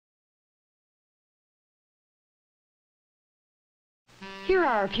Here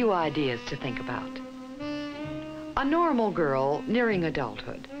are a few ideas to think about. A normal girl nearing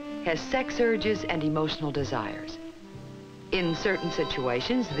adulthood has sex urges and emotional desires. In certain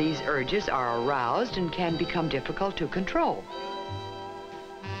situations, these urges are aroused and can become difficult to control.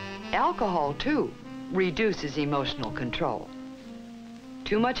 Alcohol, too, reduces emotional control.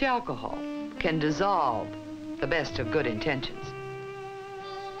 Too much alcohol can dissolve the best of good intentions.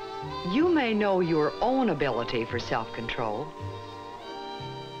 You may know your own ability for self-control,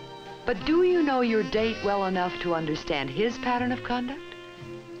 but do you know your date well enough to understand his pattern of conduct?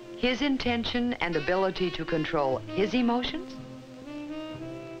 His intention and ability to control his emotions?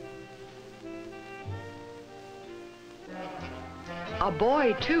 A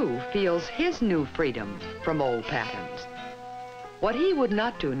boy, too, feels his new freedom from old patterns. What he would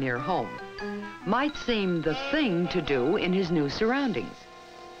not do near home might seem the thing to do in his new surroundings.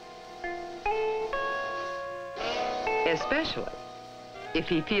 Especially if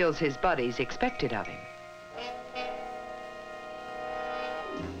he feels his buddies expect it of him.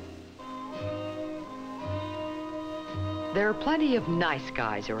 There are plenty of nice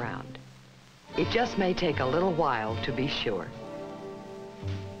guys around. It just may take a little while to be sure.